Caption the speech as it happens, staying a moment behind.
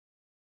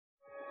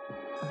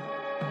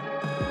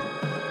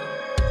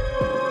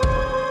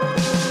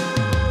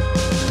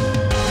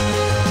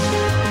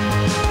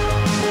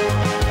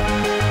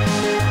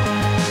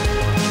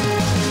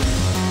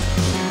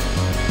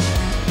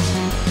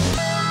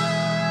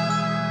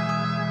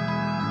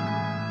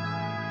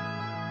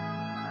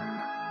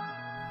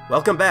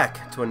Welcome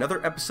back to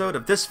another episode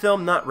of This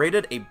Film Not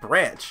Rated, a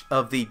branch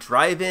of the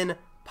Drive-In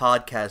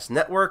Podcast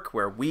Network,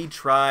 where we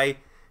try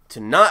to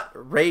not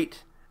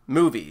rate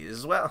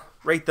movies. Well,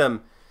 rate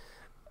them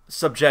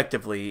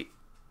subjectively.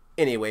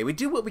 Anyway, we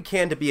do what we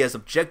can to be as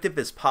objective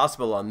as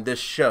possible on this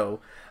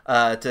show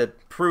to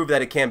prove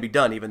that it can be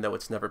done, even though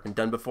it's never been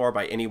done before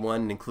by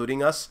anyone,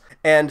 including us.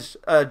 And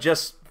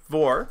just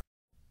for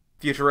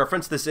future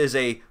reference, this is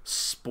a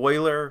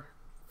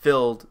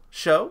spoiler-filled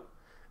show.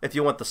 If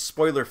you want the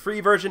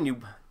spoiler-free version,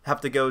 you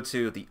have to go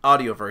to the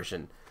audio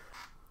version.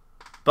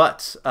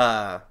 But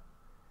I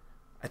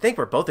think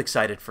we're both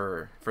excited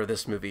for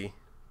this movie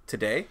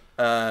today.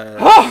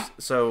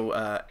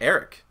 So,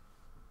 Eric,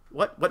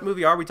 what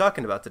movie are we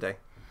talking about today?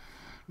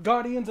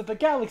 Guardians of the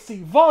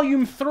Galaxy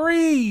Volume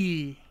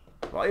 3!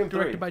 Volume 3.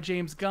 Directed by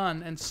James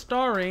Gunn and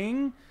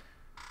starring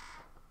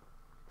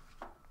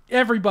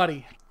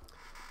everybody.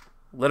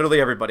 Literally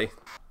everybody.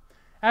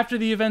 After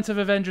the events of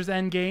Avengers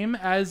Endgame,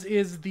 as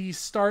is the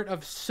start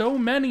of so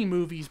many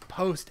movies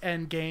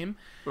post-Endgame,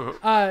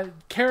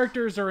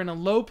 characters are in a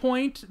low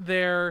point.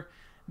 They're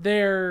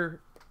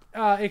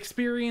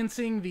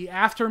experiencing the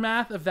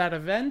aftermath of that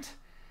event.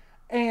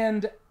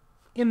 And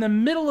in the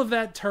middle of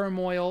that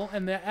turmoil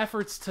and the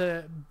efforts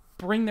to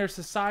bring their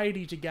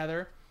society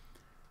together,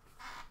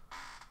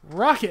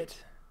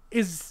 Rocket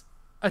is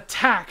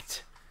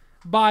attacked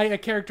by a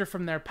character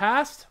from their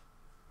past.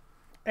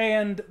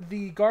 And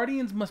the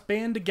Guardians must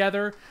band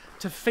together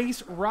to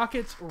face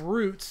Rocket's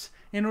roots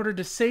in order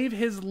to save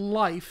his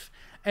life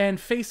and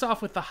face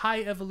off with the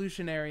High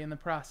Evolutionary in the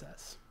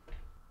process.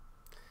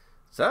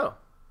 So,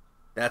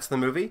 that's the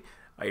movie.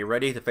 Are you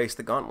ready to face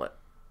the gauntlet?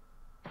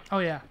 Oh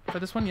yeah, for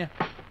this one, yeah.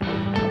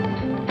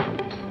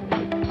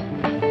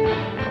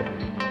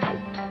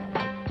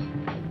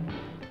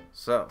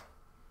 So,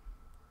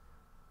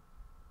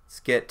 let's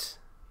get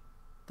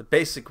the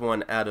basic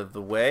one out of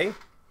the way.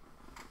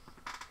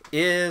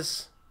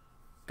 Is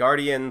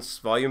Guardians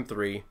Volume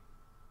 3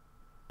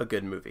 a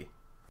good movie?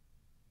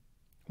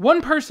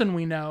 One person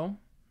we know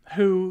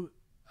who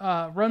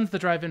runs the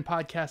Drive-In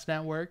Podcast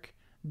Network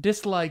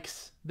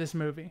dislikes this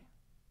movie.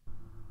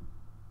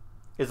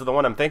 Is it the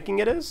one I'm thinking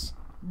it is?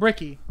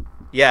 Ricky.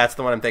 Yeah, it's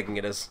the one I'm thinking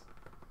it is.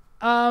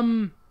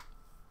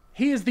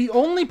 He is the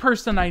only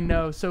person I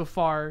know so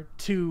far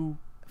to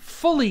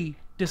fully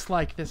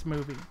dislike this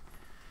movie.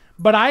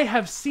 But I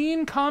have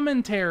seen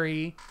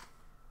commentary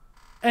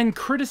and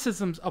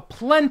criticisms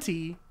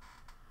aplenty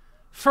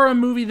for a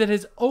movie that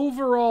has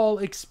overall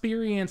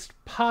experienced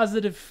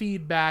positive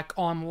feedback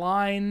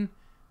online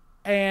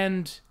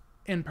and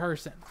in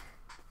person.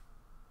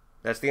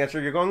 That's the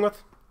answer you're going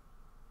with?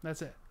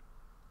 That's it.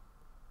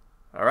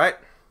 All right.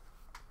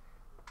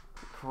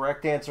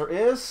 Correct answer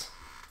is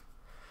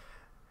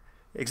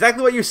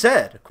exactly what you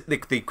said. The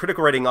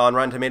critical rating on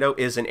Rotten Tomato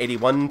is an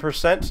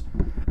 81%,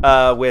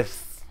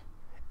 with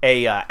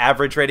a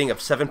average rating of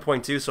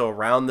 7.2, so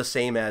around the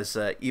same as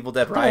Evil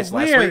Dead Rise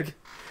last week.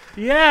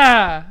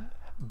 Yeah.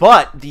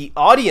 But the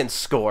audience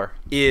score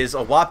is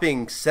a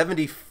whopping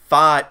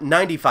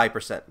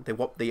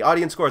 95%. The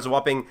audience score is a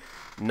whopping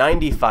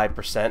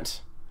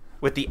 95%,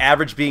 with the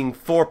average being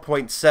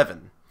 4.7.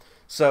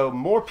 So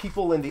more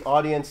people in the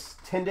audience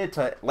tended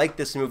to like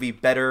this movie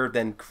better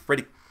than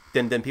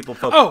people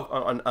focus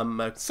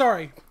on.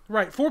 Sorry.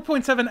 Right.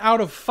 4.7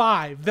 out of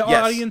 5. The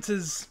audience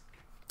is...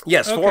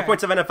 Yes, okay.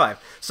 4.7 out of 5.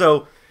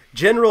 So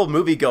general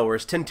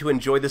moviegoers tend to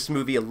enjoy this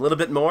movie a little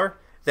bit more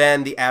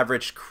than the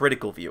average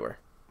critical viewer.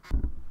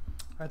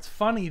 That's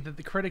funny that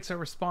the critics are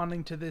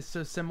responding to this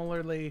so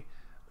similarly,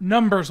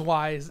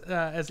 numbers-wise,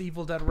 as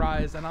Evil Dead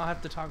Rise, and I'll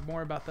have to talk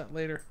more about that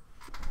later.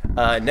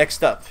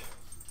 Next up,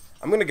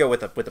 I'm going to go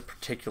with a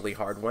particularly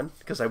hard one,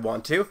 because I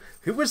want to.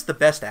 Who was the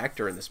best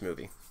actor in this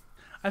movie?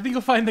 I think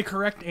you'll find the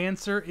correct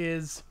answer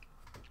is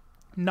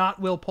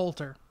not Will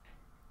Poulter.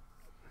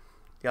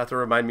 You have to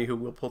remind me who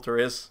Will Poulter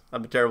is.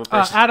 I'm a terrible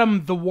person.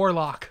 Adam the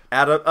Warlock.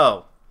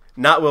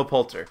 Not Will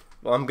Poulter.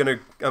 Well, I'm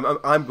going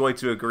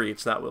to agree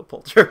it's not Will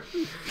Poulter.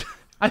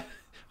 I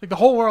think the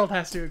whole world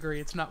has to agree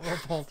it's not Will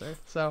Poulter.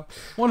 So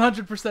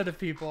 100% of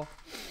people.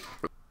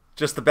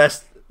 Just the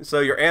best.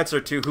 So your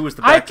answer to who was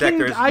the best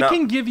actor is I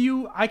can give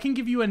you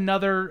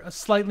a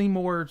slightly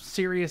more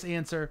serious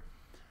answer.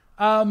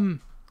 I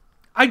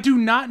do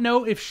not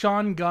know if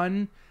Sean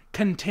Gunn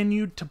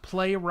continued to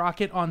play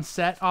Rocket on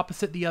set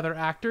opposite the other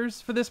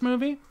actors for this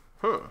movie.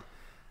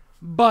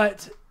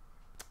 But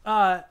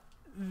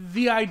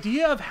the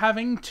idea of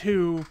having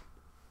to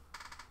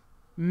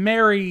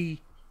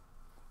marry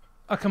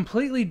a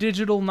completely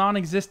digital,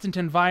 non-existent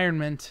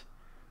environment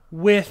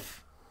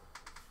with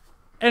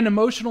an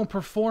emotional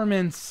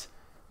performance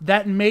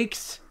that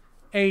makes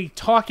a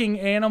talking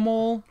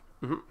animal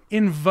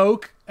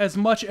invoke as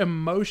much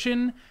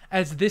emotion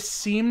as this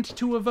seemed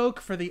to evoke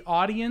for the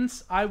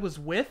audience I was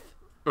with.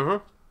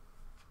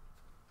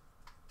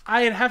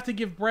 I'd have to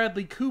give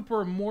Bradley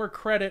Cooper more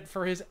credit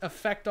for his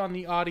effect on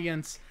the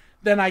audience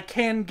than I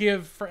can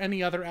give for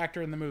any other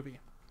actor in the movie.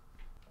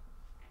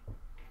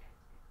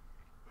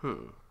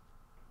 All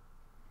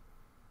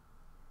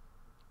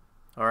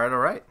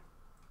right.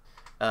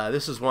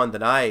 This is one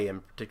that I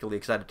am particularly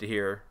excited to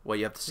hear what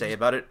you have to say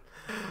about it.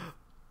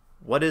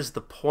 What is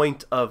the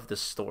point of the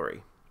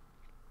story?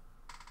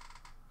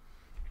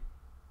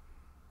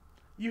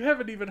 You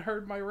haven't even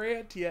heard my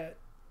rant yet.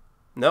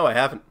 No, I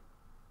haven't.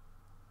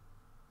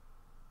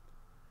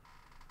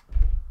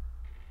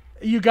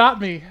 You got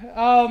me.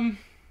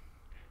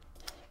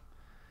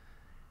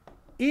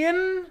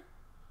 In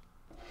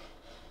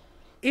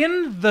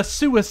The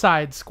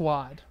Suicide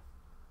Squad,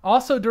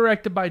 also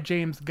directed by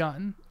James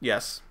Gunn.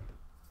 Yes.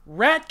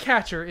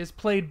 Ratcatcher is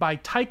played by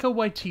Taika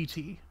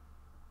Waititi.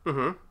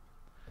 Mm-hmm.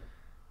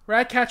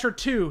 Ratcatcher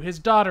 2, his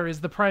daughter,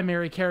 is the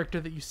primary character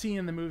that you see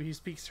in the movie who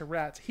speaks to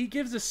rats. He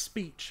gives a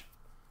speech.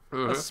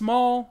 Mm-hmm. A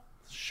small,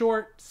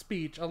 short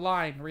speech, a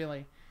line,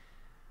 really,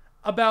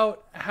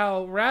 about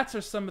how rats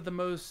are some of the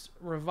most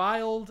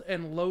reviled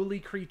and lowly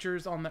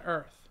creatures on the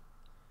earth.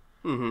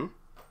 Mm-hmm.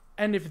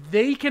 And if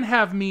they can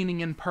have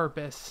meaning and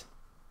purpose,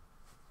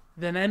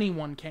 then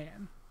anyone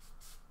can.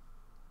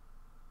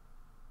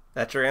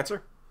 That's your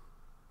answer?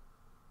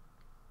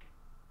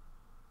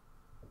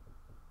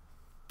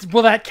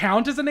 Will that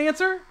count as an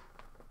answer?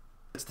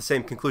 It's the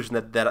same conclusion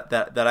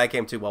that I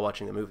came to while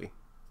watching the movie.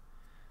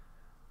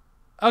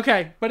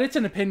 Okay, but it's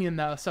an opinion,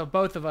 though, so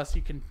both of us,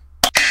 you can...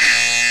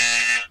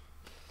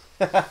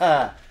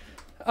 And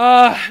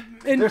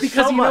There's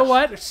because so you much, know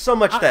what? There's so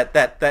much that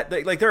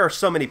like there are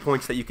so many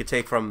points that you could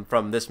take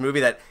from this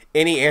movie that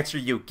any answer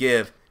you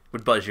give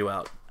would buzz you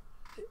out.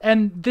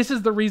 And this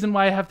is the reason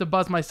why I have to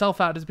buzz myself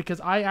out, is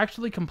because I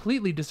actually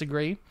completely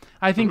disagree.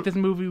 I think this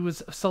movie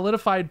was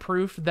solidified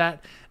proof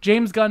that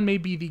James Gunn may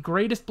be the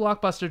greatest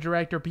blockbuster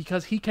director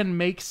because he can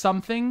make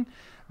something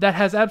that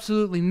has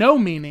absolutely no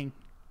meaning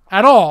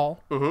at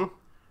all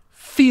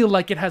feel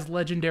like it has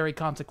legendary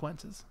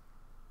consequences.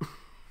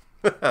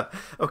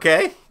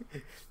 Okay.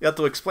 You have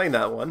to explain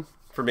that one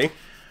for me.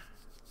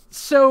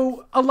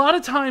 So, a lot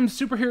of times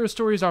superhero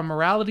stories are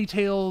morality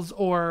tales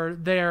or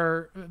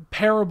they're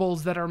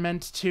parables that are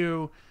meant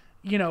to,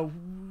 you know,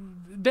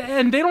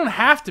 and they don't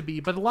have to be,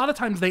 but a lot of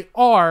times they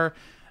are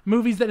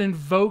movies that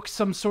invoke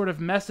some sort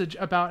of message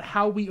about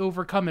how we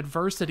overcome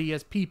adversity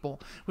as people.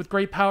 With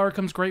great power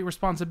comes great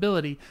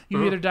responsibility.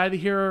 You either die the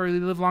hero or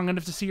you live long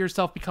enough to see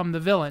yourself become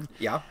the villain.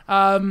 Yeah.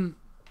 On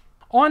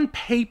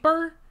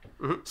paper,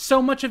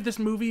 so much of this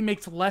movie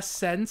makes less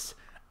sense,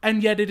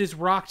 and yet it is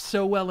rocked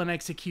so well in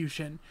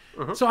execution.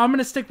 So I'm going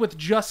to stick with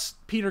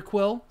just Peter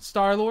Quill,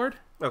 Star-Lord.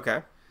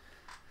 Okay.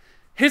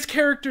 His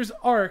character's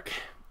arc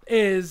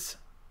is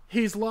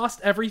he's lost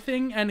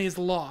everything and is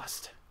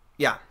lost.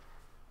 Yeah.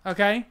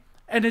 Okay?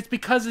 And it's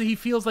because he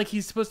feels like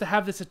he's supposed to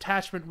have this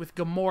attachment with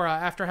Gamora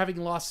after having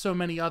lost so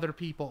many other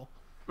people.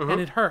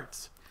 And it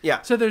hurts.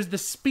 Yeah. So there's the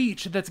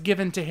speech that's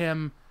given to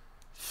him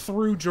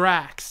through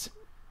Drax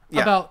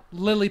about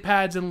lily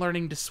pads and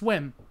learning to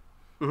swim.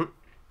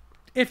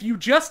 If you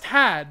just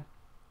had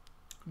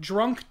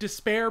drunk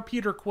despair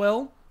Peter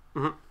Quill,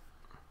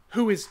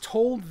 who is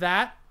told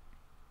that,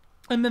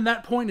 and then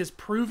that point is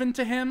proven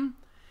to him,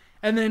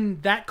 and then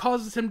that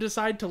causes him to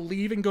decide to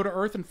leave and go to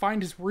Earth and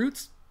find his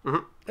roots,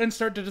 and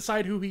start to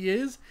decide who he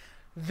is,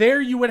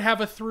 there you would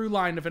have a through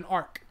line of an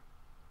arc.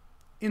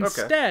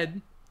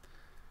 Instead,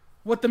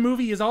 what the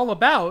movie is all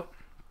about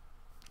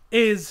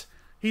is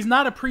he's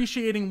not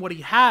appreciating what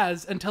he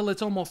has until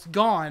it's almost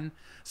gone,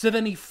 so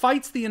then he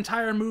fights the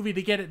entire movie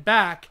to get it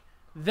back,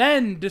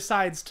 then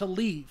decides to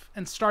leave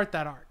and start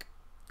that arc.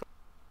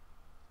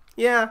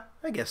 Yeah,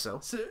 I guess so.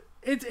 So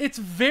it's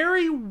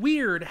very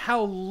weird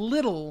how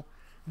little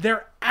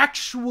there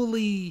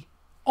actually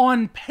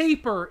on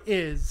paper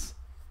is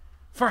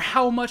for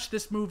how much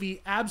this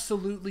movie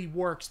absolutely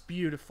works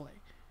beautifully.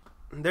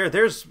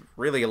 There's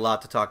really a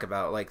lot to talk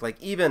about. Like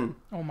even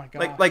oh my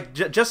god,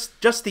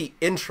 just the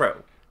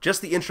intro,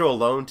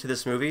 alone to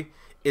this movie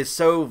is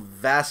so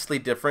vastly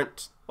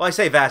different. Well, I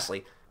say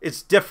vastly.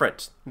 It's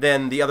different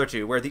than the other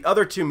two, where the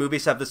other two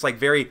movies have this like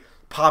very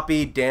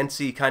poppy,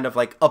 dancey kind of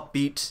like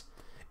upbeat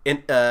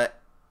intro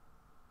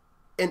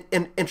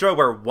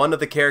where one of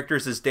the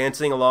characters is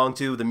dancing along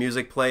to the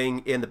music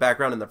playing in the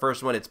background. In the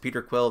first one, it's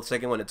Peter Quill. The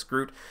second one, it's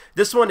Groot.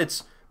 This one,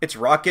 it's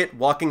Rocket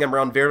walking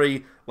around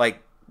very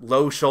like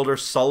low shoulder,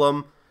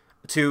 solemn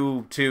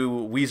to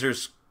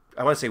Weezer's.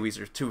 I want to say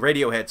Weezer's to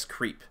Radiohead's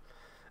Creep.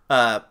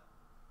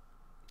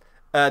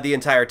 The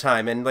entire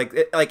time, and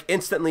like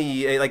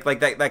instantly like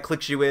that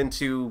clicks you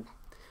into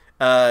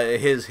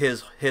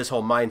his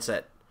whole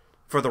mindset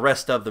for the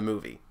rest of the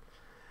movie.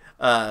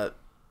 And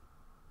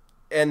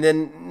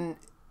then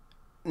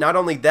not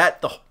only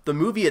that, the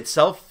movie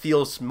itself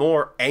feels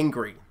more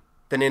angry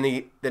than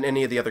any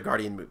of the other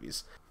Guardian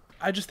movies.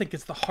 I just think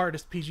it's the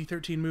hardest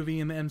PG-13 movie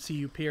in the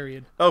MCU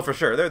period. Oh, for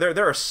sure.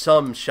 There are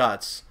some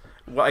shots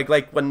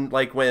like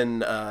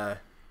when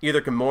either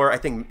Gamora,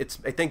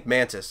 I think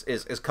Mantis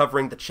is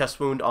covering the chest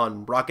wound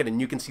on Rocket,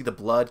 and you can see the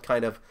blood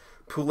kind of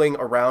pooling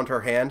around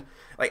her hand.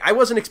 Like I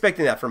wasn't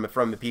expecting that from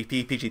a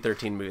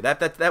PG-13 movie.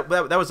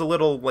 That was a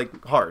little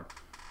like hard.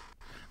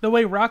 The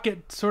way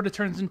Rocket sort of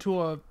turns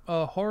into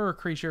a horror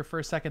creature for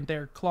a second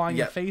there, clawing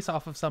the face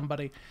off of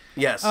somebody.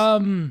 Yes.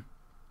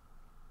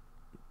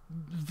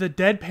 the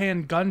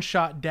deadpan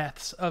gunshot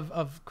deaths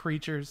of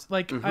creatures.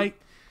 Like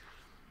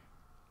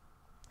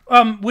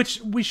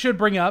which we should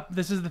bring up.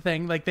 This is the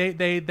thing. Like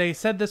they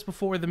said this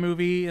before the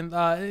movie, and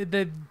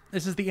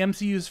this is the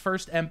MCU's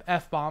first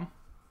F-bomb.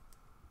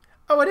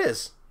 Oh, it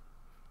is.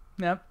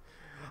 Yep.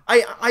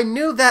 I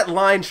knew that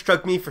line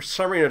struck me for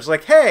some reason. It was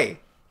like, hey,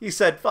 he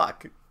said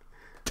fuck.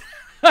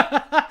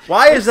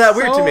 Why is that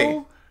weird to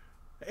me?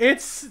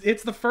 It's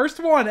the first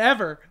one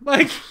ever.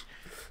 Like,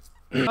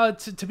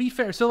 to be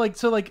fair, so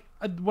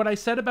what I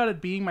said about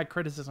it being my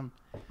criticism,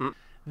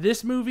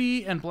 this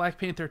movie and Black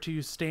Panther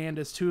 2 stand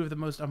as two of the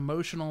most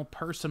emotional,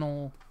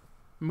 personal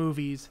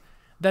movies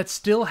that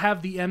still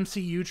have the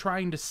MCU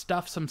trying to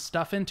stuff some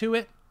stuff into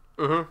it.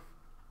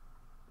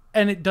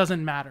 And it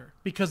doesn't matter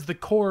because the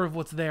core of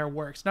what's there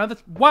works. Now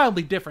that's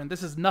wildly different.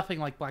 This is nothing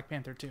like Black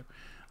Panther 2.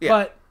 Yeah.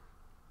 But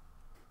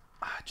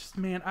just,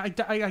 man,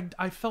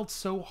 I felt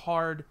so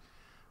hard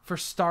for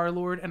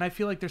Star-Lord, and I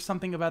feel like there's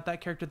something about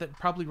that character that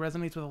probably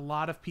resonates with a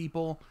lot of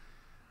people,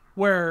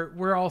 where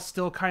we're all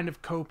still kind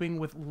of coping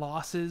with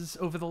losses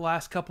over the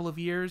last couple of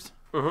years.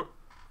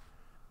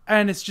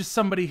 And it's just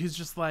somebody who's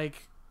just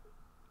like,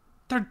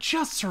 they're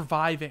just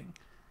surviving.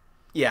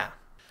 Yeah.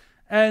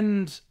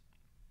 And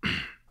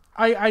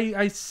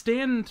I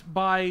stand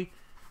by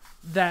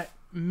that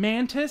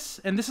Mantis,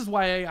 and this is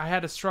why I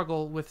had a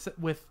struggle with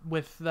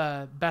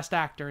the best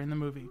actor in the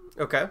movie.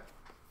 Okay.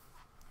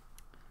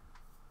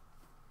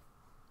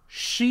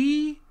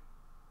 She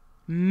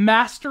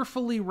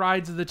masterfully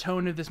rides the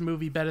tone of this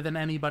movie better than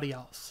anybody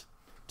else,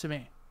 to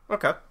me.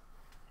 Okay.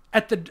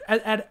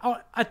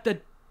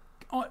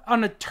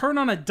 On a turn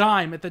on a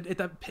dime, at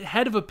the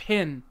head of a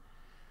pin,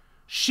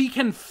 she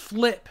can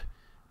flip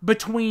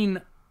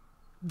between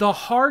the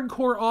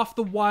hardcore off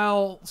the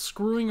wall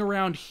screwing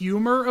around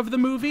humor of the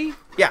movie,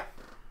 yeah,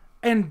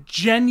 and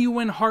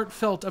genuine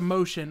heartfelt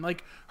emotion,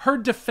 like her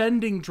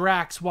defending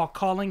Drax while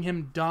calling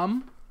him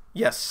dumb.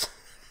 Yes.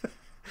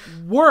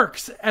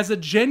 Works as a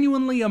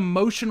genuinely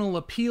emotional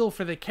appeal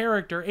for the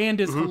character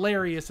and is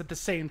hilarious at the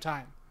same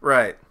time.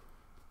 Right.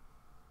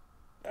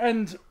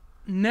 And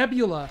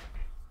Nebula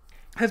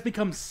has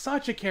become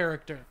such a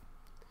character.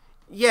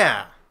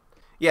 Yeah.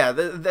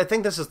 Yeah, I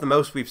think this is the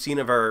most we've seen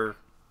of her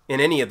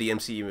in any of the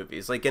MCU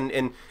movies. Like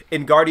in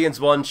Guardians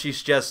 1,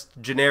 she's just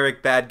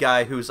generic bad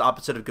guy who's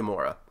opposite of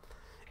Gamora.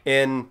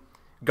 In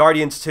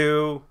Guardians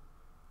 2,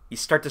 you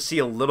start to see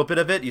a little bit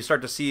of it. You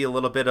start to see a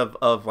little bit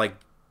of like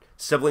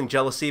sibling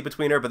jealousy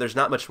between her, but there's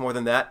not much more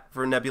than that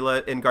for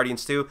Nebula in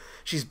Guardians 2.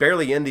 She's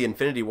barely in the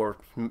Infinity War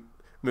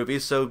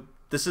movies, so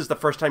this is the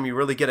first time you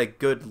really get a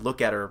good look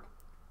at her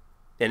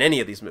in any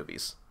of these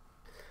movies.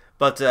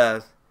 But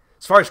as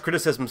far as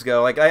criticisms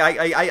go, like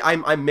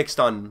I'm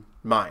mixed on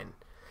mine,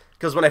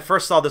 because when I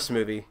first saw this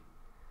movie,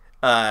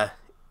 and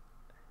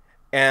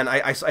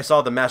I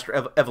saw the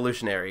Master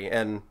Evolutionary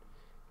and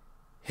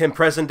him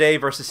present day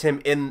versus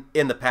him in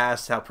the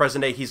past, how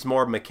present day he's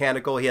more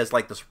mechanical. He has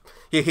like this,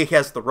 he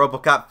has the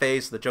RoboCop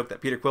face, the joke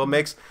that Peter Quill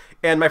makes.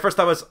 And my first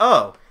thought was,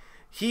 oh,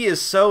 he is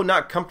so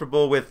not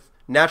comfortable with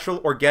natural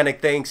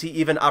organic things. He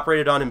even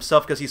operated on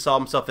himself because he saw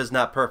himself as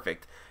not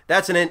perfect.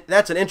 That's an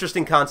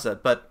interesting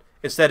concept, but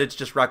instead it's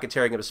just Rocket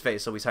tearing up his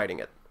face, so he's hiding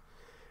it,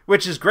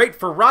 which is great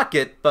for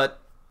Rocket,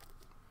 but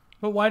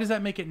why does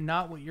that make it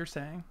not what you're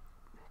saying?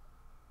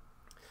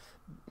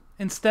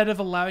 Instead of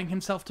allowing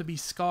himself to be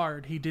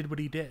scarred, he did what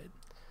he did.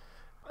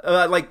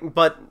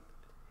 But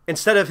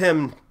instead of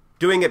him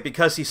doing it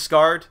because he's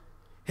scarred,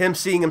 him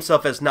seeing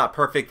himself as not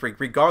perfect,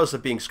 regardless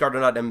of being scarred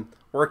or not, and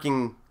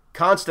working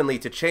constantly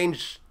to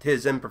change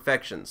his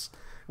imperfections,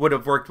 would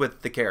have worked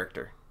with the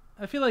character.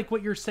 I feel like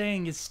what you're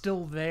saying is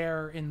still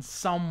there in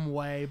some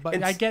way,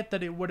 but I get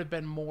that it would have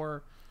been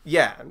more.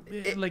 Yeah,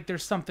 like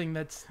there's something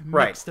that's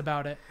mixed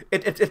about it.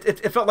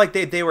 It felt like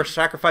they were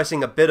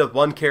sacrificing a bit of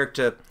one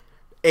character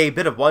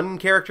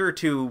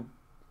to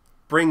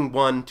bring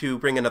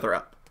another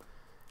up.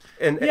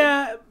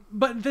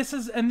 But this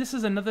is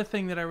another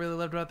thing that I really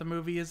loved about the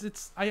movie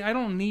is I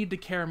don't need to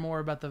care more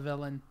about the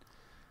villain.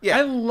 Yeah.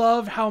 I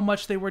love how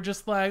much they were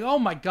just like, oh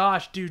my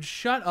gosh, dude,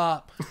 shut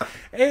up.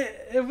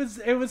 it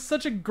was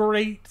such a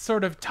great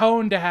sort of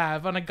tone to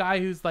have on a guy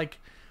who's like,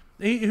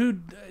 the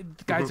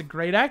guy's a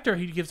great actor.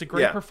 He gives a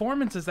great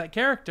performance as that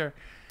character.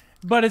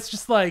 But it's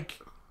just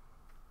like,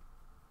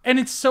 and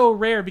it's so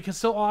rare because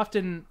so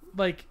often,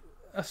 like,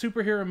 a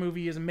superhero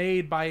movie is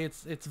made by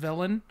its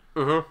villain.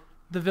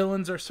 The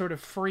villains are sort of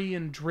free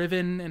and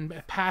driven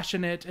and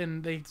passionate,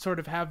 and they sort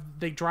of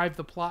drive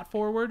the plot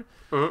forward.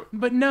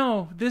 But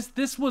no,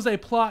 this was a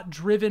plot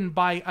driven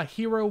by a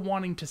hero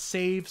wanting to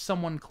save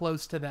someone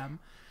close to them.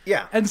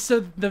 Yeah. And so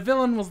the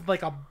villain was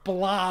like a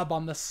blob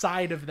on the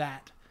side of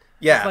that.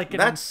 Yeah. It's like an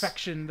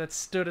infection that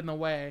stood in the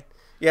way.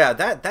 Yeah,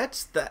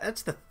 that's the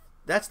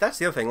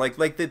other thing. Like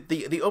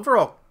the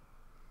overall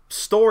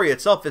story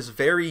itself is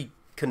very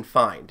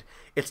confined.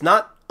 It's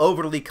not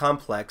overly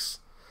complex.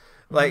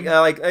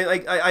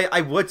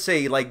 I would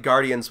say like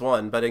Guardians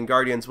 1, but in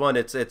Guardians 1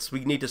 it's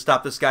we need to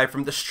stop this guy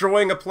from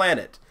destroying a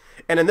planet.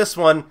 And in this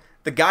one,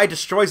 the guy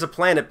destroys a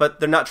planet, but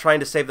they're not trying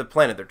to save the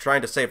planet, they're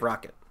trying to save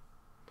Rocket.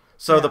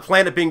 So the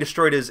planet being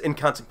destroyed is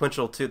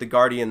inconsequential to the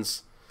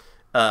Guardians'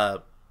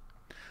 goal.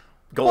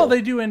 Well,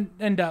 they do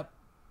end up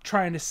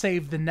trying to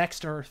save the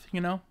next Earth, you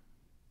know?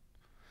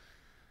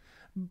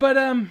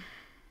 But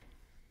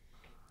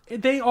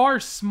they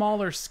are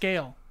smaller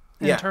scale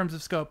in terms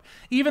of scope.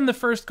 Even the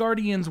first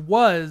Guardians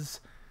was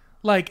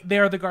like, they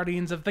are the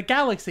Guardians of the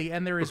Galaxy,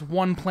 and there is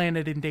one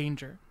planet in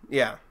danger.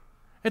 Yeah.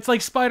 It's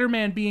like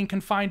Spider-Man being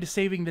confined to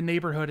saving the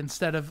neighborhood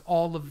instead of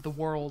all of the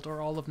world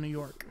or all of New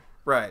York.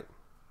 Right.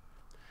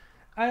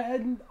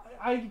 I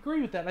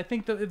agree with that. I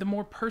think the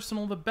more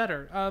personal, the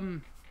better. I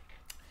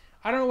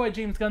don't know why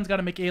James Gunn's got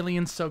to make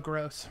aliens so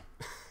gross.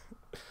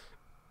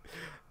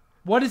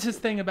 What is his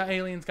thing about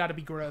aliens got to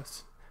be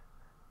gross?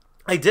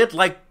 I did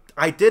like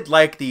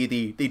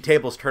the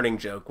tables turning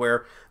joke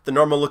where the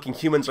normal looking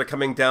humans are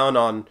coming down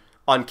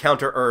on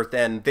Counter Earth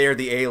and they're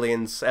the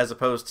aliens as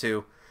opposed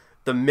to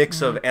the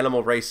mix of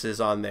animal races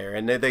on there,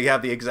 and they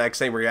have the exact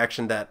same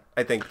reaction that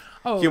I think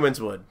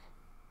humans would.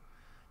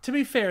 To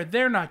be fair,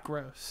 they're not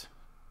gross.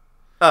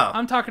 Oh.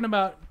 I'm talking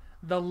about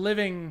the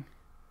living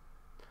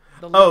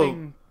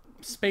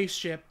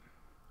spaceship.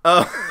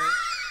 Oh.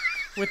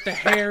 With the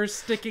hairs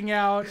sticking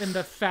out and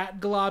the fat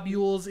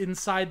globules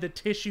inside the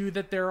tissue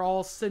that they're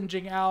all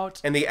singeing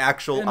out. And the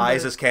actual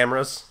eyes as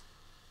cameras.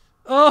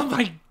 Oh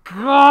my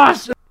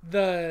gosh!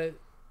 The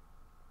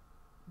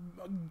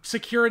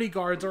security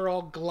guards are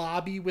all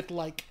globby with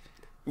like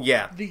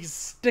these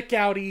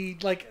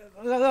stick-outy like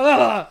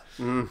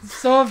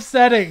so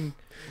upsetting.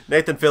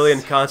 Nathan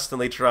Fillion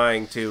constantly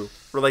trying to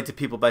relate to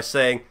people by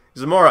saying,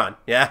 he's a moron.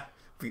 Yeah,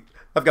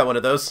 I've got one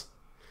of those.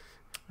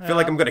 I feel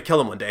like I'm going to kill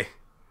him one day.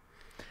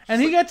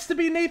 And he gets to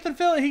be Nathan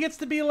Fillion. He gets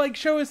to be like,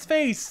 show his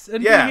face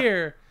and be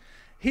here.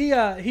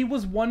 He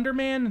was Wonder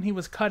Man and he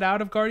was cut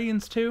out of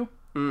Guardians 2.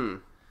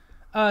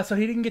 So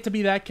he didn't get to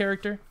be that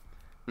character.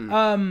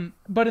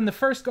 But in the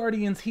first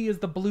Guardians, he is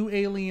the blue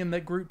alien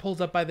that Groot pulls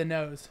up by the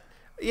nose.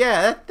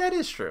 Yeah, that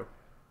is true.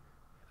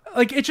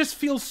 Like, it just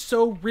feels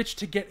so rich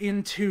to get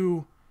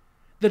into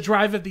the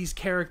drive of these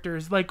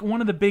characters. Like,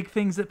 one of the big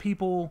things that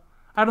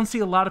I don't see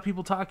a lot of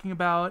people talking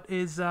about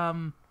is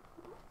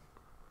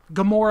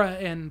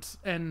Gamora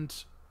and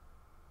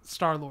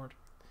Star-Lord.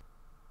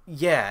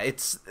 Yeah,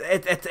 it's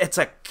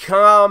a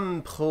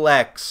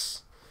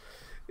complex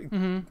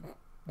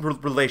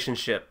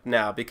relationship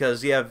now,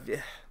 because you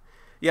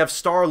have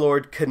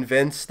Star-Lord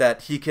convinced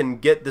that he can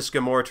get this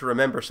Gamora to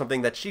remember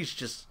something that she's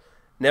just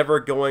never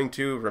going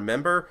to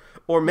remember,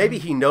 or maybe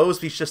he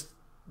knows he's just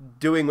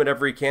doing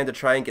whatever he can to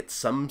try and get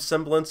some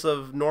semblance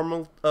of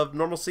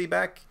normalcy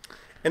back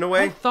in a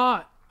way.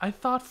 I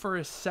thought for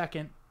a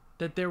second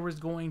that there was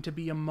going to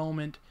be a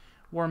moment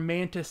where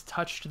Mantis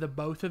touched the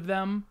both of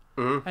them,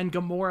 and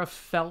Gamora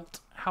felt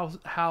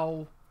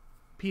how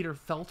Peter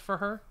felt for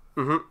her,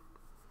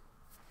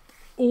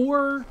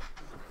 or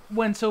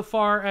went so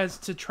far as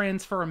to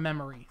transfer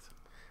memories.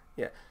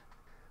 Yeah,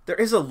 there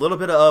is a little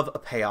bit of a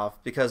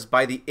payoff, because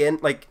by the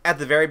end, like at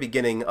the very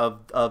beginning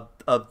of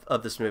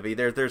this movie,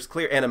 there's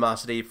clear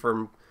animosity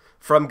from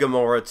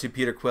Gamora to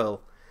Peter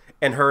Quill,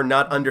 and her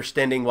not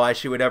understanding why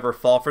she would ever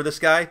fall for this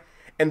guy.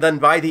 And then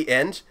by the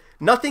end,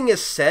 nothing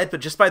is said,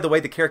 but just by the way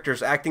the character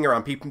is acting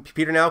around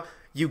Peter now,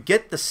 you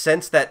get the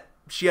sense that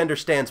she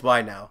understands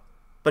why now,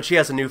 but she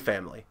has a new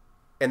family,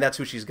 and that's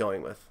who she's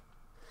going with.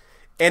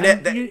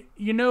 And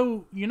you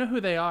know who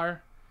they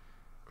are.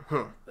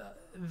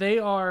 They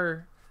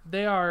are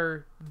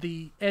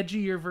the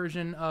edgier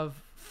version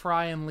of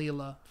Fry and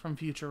Leela from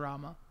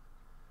Futurama.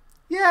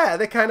 Yeah,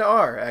 they kind of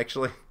are,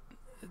 actually.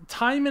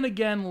 Time and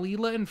again,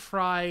 Leela and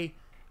Fry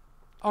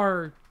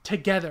are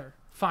together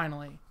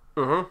finally.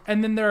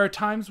 And then there are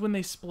times when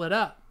they split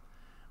up.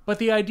 But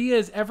the idea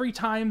is every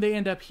time they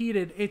end up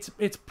heated,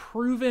 it's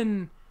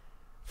proven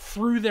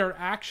through their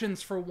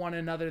actions for one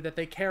another that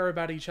they care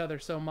about each other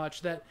so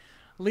much. That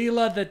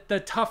Leela, the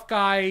tough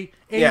guy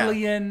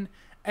alien,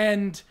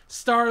 and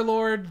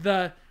Star-Lord,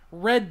 the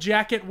red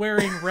jacket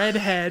wearing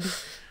redhead,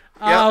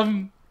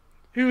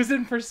 who was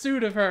in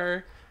pursuit of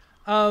her.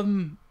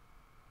 I'm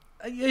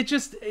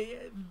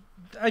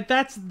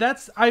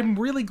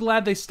really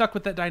glad they stuck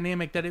with that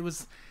dynamic, that it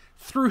was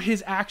through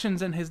his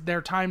actions and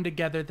their time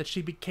together that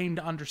she became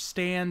to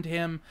understand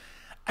him.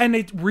 And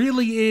it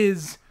really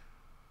is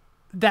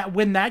that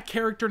when that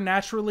character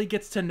naturally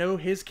gets to know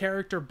his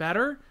character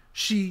better,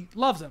 she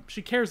loves him.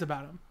 She cares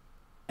about him.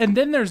 And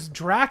then there's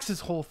Drax's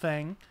whole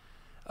thing,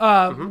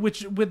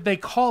 which they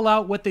call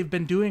out what they've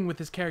been doing with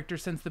his character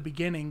since the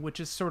beginning, which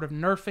is sort of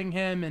nerfing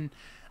him,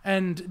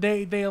 and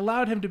they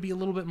allowed him to be a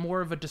little bit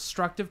more of a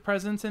destructive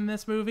presence in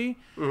this movie.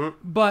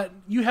 But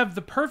you have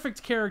the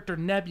perfect character,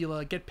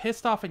 Nebula, get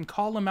pissed off and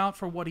call him out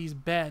for what he's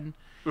been.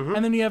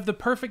 And then you have the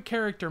perfect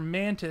character,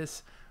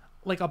 Mantis,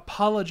 like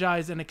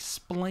apologize and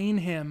explain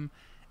him.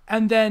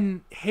 And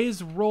then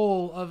his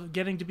role of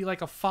getting to be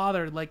like a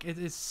father, like it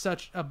is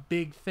such a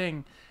big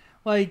thing.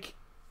 Like,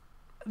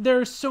 there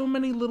are so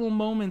many little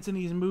moments in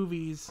these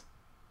movies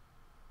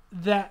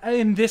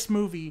in this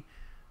movie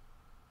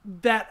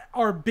that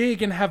are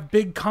big and have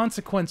big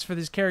consequence for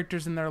these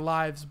characters in their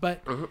lives.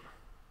 But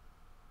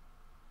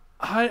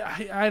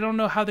I don't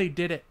know how they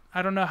did it.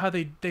 I don't know how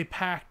they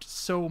packed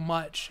so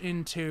much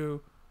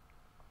into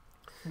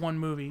one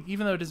movie,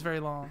 even though it is very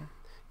long.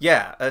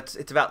 Yeah,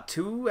 it's about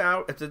 2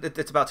 hours.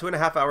 It's about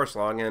 2.5 hours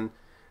long, and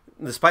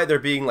despite there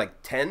being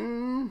like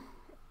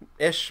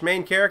 10-ish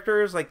main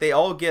characters, like they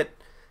all get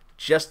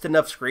just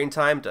enough screen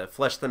time to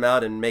flesh them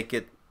out and make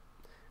it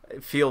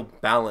feel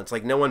balanced.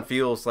 Like no one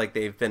feels like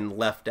they've been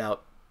left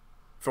out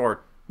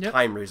for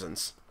time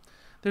reasons.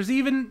 There's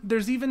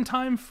even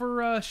time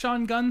for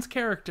Sean Gunn's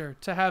character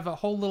to have a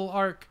whole little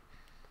arc.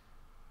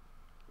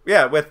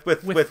 Yeah, with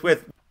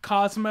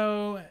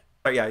Cosmo.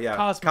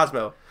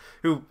 Cosmo,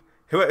 who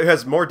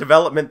has more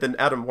development than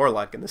Adam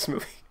Warlock in this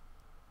movie.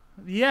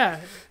 Yeah,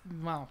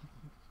 well,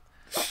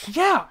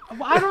 yeah.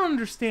 I don't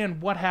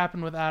understand what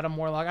happened with Adam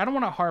Warlock. I don't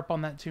want to harp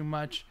on that too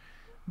much,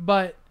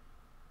 but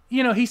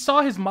you know, he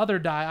saw his mother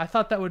die. I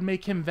thought that would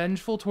make him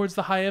vengeful towards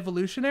the High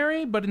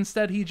Evolutionary, but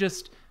instead he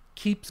just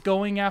keeps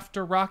going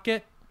after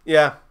Rocket.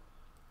 Yeah.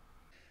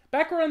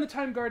 Back around the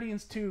time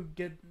Guardians 2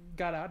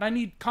 got out, and I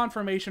need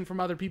confirmation from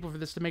other people for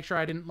this to make sure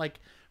I didn't like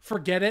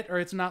forget it or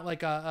it's not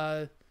like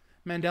a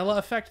Mandela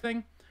effect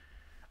thing.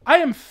 I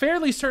am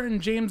fairly certain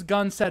James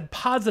Gunn said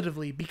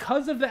positively,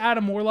 because of the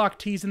Adam Warlock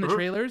tease in the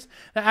trailers,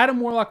 that Adam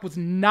Warlock was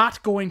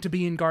not going to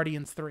be in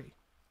Guardians 3.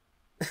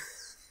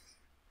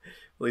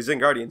 Well, he's in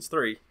Guardians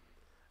 3.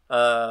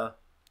 That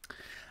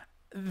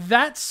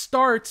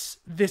starts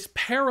this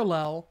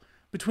parallel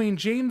between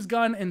James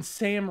Gunn and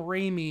Sam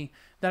Raimi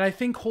that I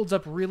think holds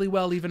up really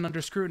well even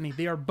under scrutiny.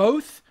 They are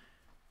both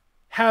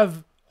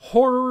have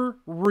horror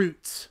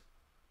roots.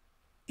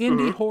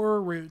 Indie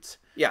horror roots.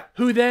 Yeah.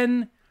 Who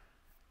then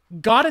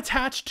got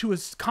attached to a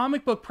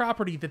comic book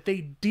property that they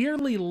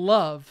dearly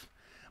love,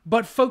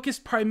 but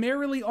focused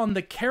primarily on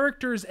the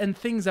characters and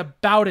things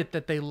about it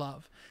that they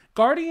love.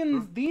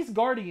 These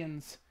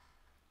Guardians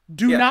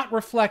do not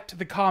reflect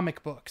the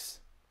comic books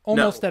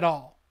almost at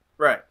all.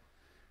 Right.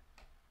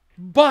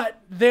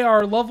 But they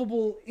are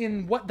lovable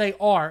in what they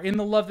are, in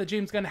the love that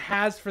James Gunn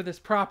has for this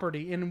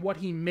property and what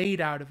he made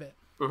out of it.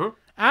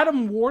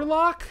 Adam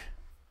Warlock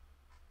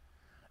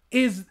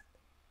is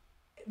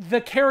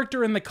the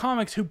character in the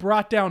comics who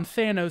brought down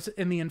Thanos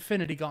in the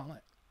Infinity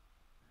Gauntlet.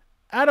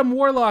 Adam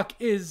Warlock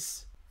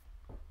is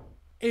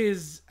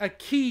a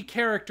key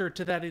character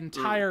to that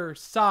entire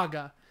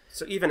saga.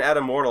 So even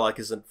Adam Warlock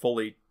isn't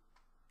fully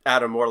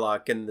Adam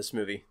Warlock in this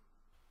movie.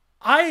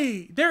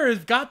 There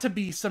has got to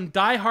be some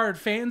diehard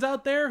fans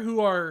out there who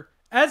are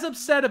as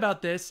upset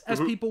about this as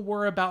people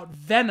were about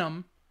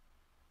Venom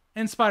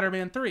and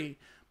Spider-Man 3.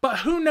 But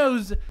who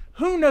knows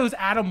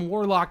Adam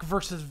Warlock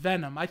versus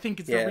Venom? I think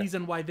it's the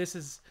reason why this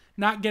is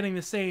not getting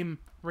the same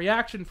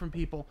reaction from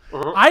people.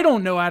 I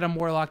don't know Adam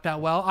Warlock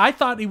that well. I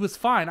thought he was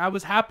fine. I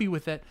was happy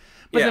with it.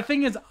 But the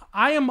thing is,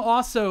 I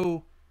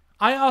also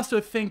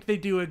think they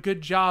do a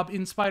good job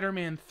in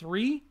Spider-Man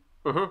 3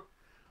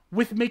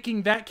 with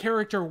making that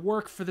character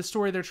work for the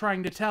story they're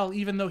trying to tell,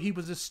 even though he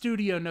was a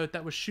studio note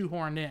that was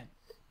shoehorned in.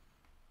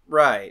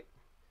 Right.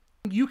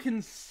 You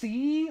can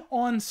see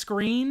on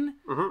screen,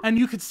 and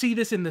you could see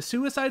this in the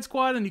Suicide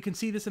Squad, and you can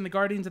see this in the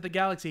Guardians of the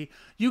Galaxy.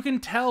 You can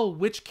tell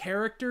which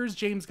characters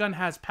James Gunn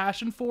has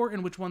passion for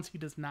and which ones he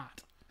does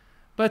not.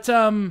 But,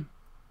 how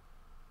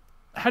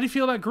do you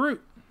feel about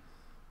Groot?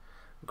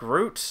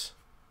 Groot?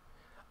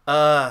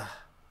 I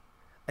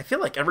feel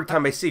like every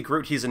time I see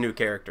Groot, he's a new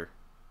character.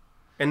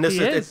 And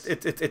this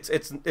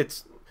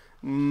it's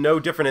no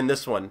different in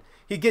this one.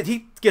 He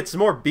gets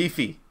more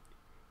beefy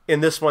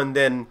in this one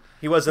than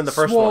he was in the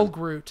first one. Swole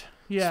Groot.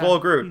 Yeah. Swole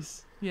Groot.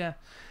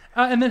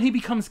 And then he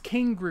becomes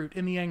King Groot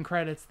in the end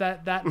credits.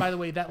 That by the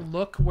way, that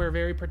look where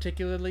very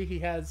particularly he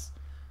has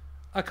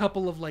a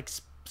couple of like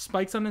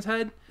spikes on his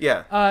head.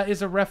 Yeah.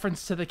 Is a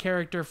reference to the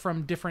character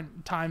from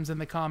different times in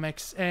the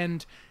comics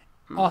and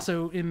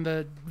also in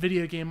the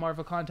video game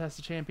Marvel Contest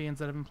of Champions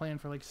that I've been playing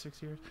for like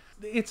 6 years.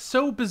 It's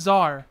so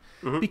bizarre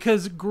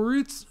because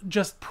Groot's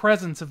just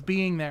presence of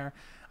being there.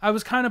 I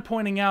was kind of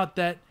pointing out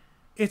that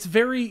it's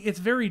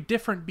very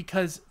different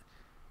because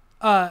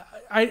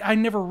I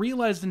never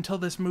realized until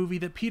this movie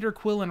that Peter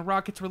Quill and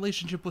Rocket's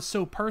relationship was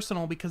so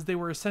personal because they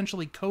were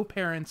essentially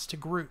co-parents to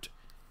Groot.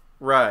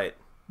 Right.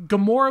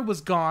 Gamora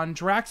was gone.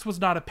 Drax was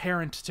not a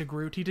parent to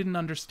Groot. He didn't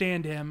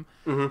understand him.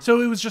 So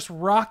it was just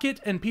Rocket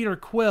and Peter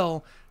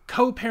Quill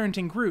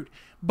co-parenting Groot.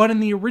 But in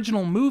the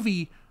original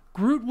movie,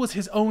 Groot was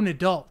his own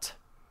adult.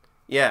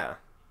 Yeah.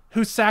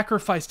 Who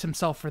sacrificed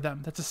himself for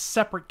them. That's a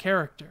separate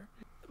character.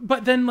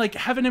 But then, like,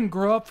 having him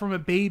grow up from a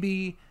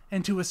baby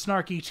into a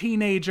snarky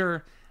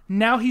teenager,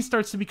 now he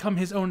starts to become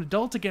his own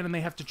adult again, and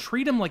they have to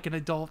treat him like an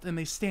adult, and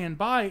they stand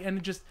by, and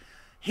it just...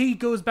 He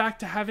goes back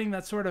to having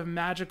that sort of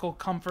magical,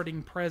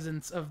 comforting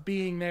presence of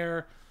being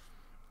there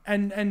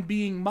and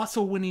being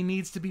muscle when he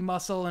needs to be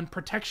muscle and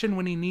protection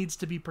when he needs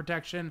to be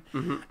protection.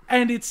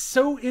 And it's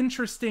so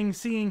interesting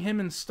seeing him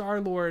and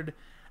Star-Lord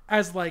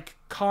as, like,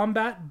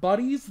 combat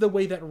buddies the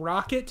way that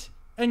Rocket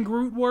and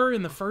Groot were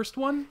in the first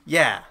one.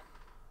 Yeah.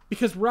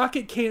 Because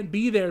Rocket can't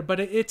be there, but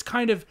it's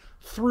kind of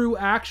through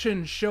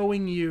action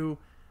showing you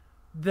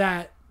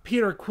that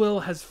Peter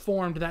Quill has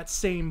formed that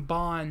same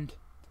bond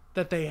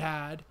that they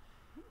had.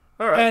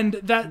 All right. And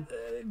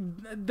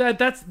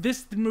that's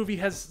this movie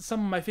has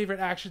some of my favorite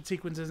action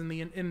sequences in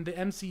the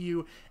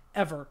MCU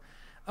ever.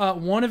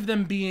 One of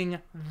them being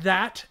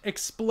that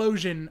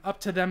explosion up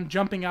to them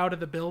jumping out of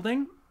the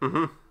building,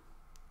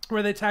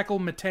 where they tackle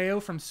Mateo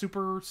from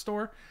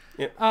Superstore.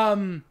 Yeah.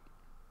 And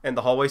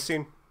the hallway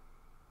scene.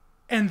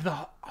 And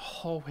the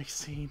hallway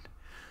scene.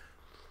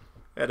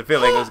 I had a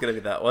feeling it was going to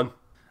be that one.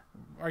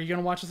 Are you going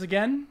to watch this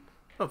again?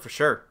 Oh, for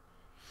sure.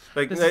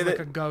 Like, this is like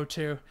a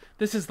go-to.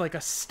 This is like a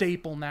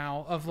staple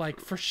now of like,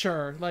 for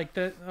sure. Like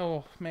that.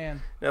 Oh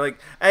man. Yeah, like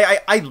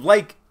I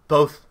like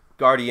both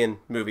Guardian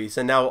movies,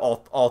 and now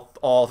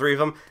all three of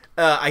them.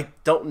 I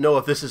don't know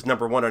if this is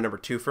number 1 or number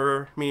 2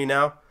 for me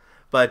now,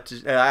 but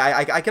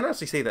I can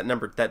honestly say that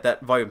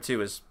that Volume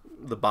 2 is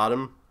the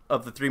bottom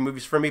of the 3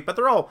 movies for me. But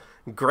they're all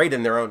great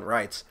in their own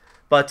rights.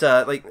 But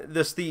like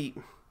this, the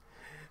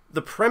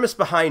premise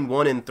behind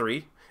 1 and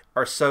 3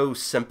 are so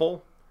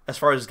simple. As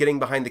far as getting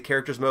behind the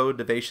characters'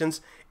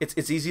 motivations,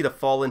 it's easy to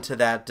fall into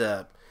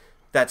that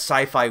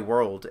sci-fi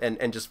world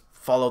and just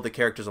follow the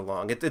characters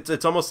along.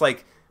 It's almost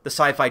like the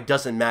sci-fi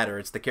doesn't matter;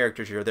 it's the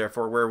characters you're there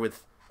for. Where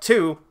with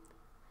 2,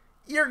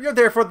 you're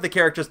there for the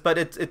characters, but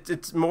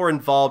it's more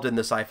involved in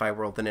the sci-fi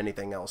world than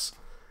anything else.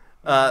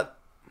 I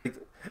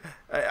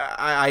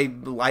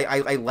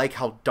like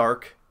how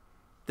dark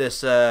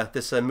this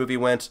movie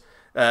went.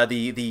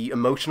 The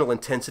emotional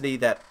intensity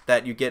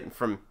that you get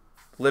from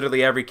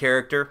literally every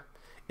character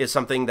is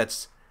something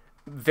that's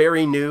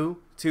very new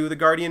to the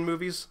Guardian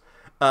movies.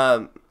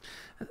 The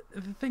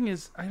thing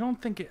is, I don't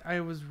think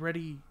I was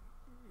ready.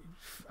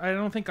 I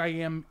don't think I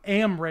am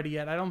ready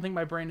yet. I don't think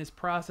my brain is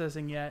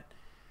processing yet.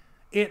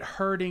 It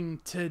hurting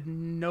to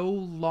no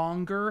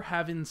longer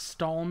have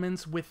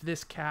installments with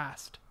this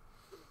cast.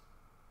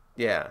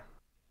 Yeah.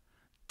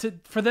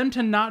 For them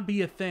to not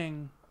be a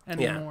thing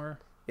anymore.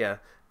 Yeah.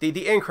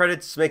 The end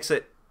credits makes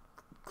it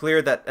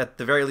clear that at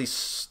the very least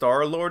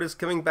Star-Lord is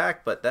coming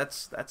back, but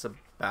that's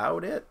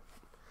about it.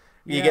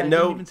 You get no.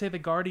 I didn't even say the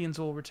Guardians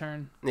will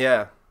return.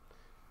 Yeah,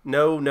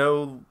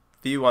 no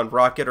view on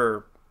Rocket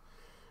or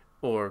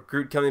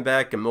Groot coming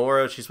back.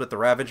 Gamora, she's with the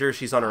Ravagers.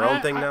 She's on her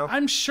own thing now.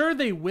 I'm sure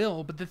they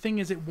will, but the thing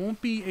is, it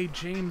won't be a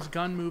James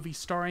Gunn movie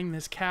starring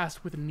this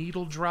cast with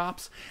needle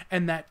drops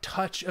and that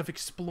touch of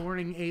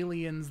exploring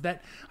aliens.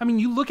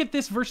 You look at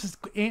this versus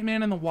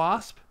Ant-Man and the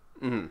Wasp.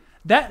 Mm-hmm.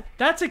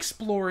 That's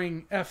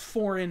exploring a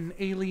foreign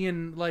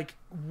alien like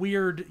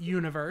weird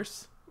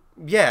universe.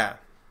 Yeah.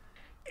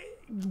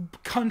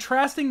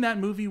 Contrasting that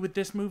movie with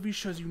this movie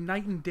shows you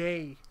night and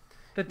day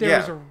that there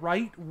is a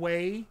right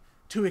way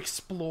to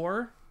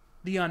explore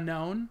the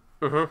unknown,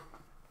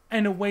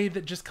 and a way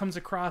that just comes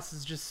across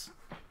as just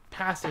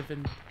passive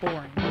and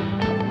boring.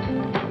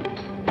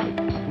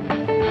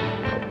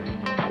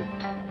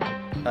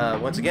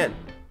 Once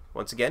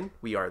again,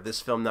 we are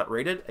This Film Not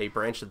Rated, a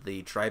branch of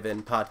the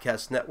Drive-In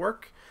Podcast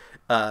Network.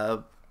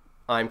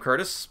 I'm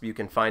Curtis. You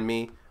can find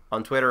me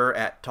on Twitter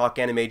at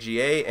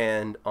TalkAnimeGA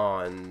and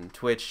on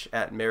Twitch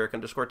at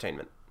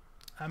Merrick_Tainment.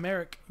 I'm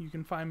Eric. You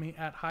can find me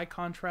at High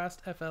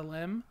Contrast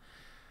FLM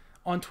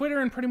on Twitter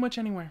and pretty much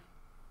anywhere.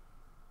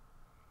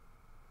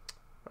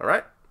 All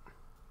right.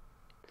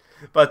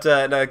 But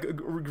now,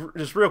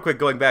 just real quick,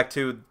 going back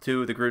to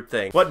the Groot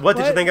thing. What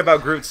did you think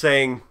about Groot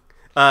saying,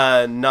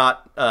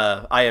 not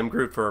I am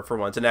Groot for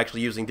once, and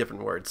actually using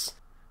different words?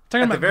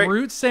 Talking about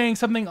Groot saying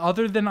something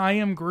other than I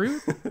am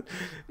Groot?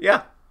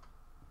 Yeah.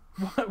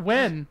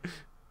 When?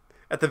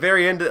 At the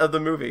very end of the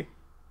movie.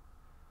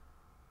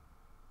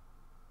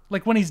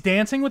 Like when he's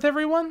dancing with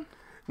everyone?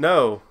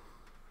 No.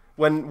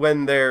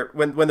 When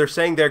they're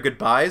saying their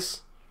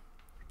goodbyes,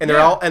 and they're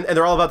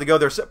all about to go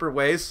their separate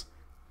ways.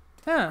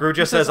 Yeah. Groot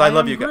just says, "I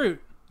love you, guys."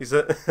 He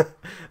said,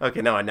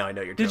 "Okay, now I know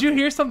you're." Did you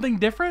hear something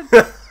different?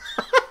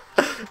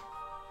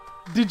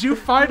 Did you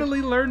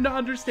finally learn to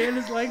understand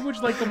his language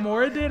like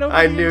Gamora did over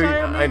the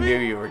entire movie? I knew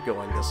you were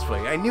going this way.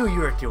 I knew you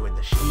were doing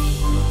this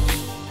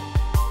shit.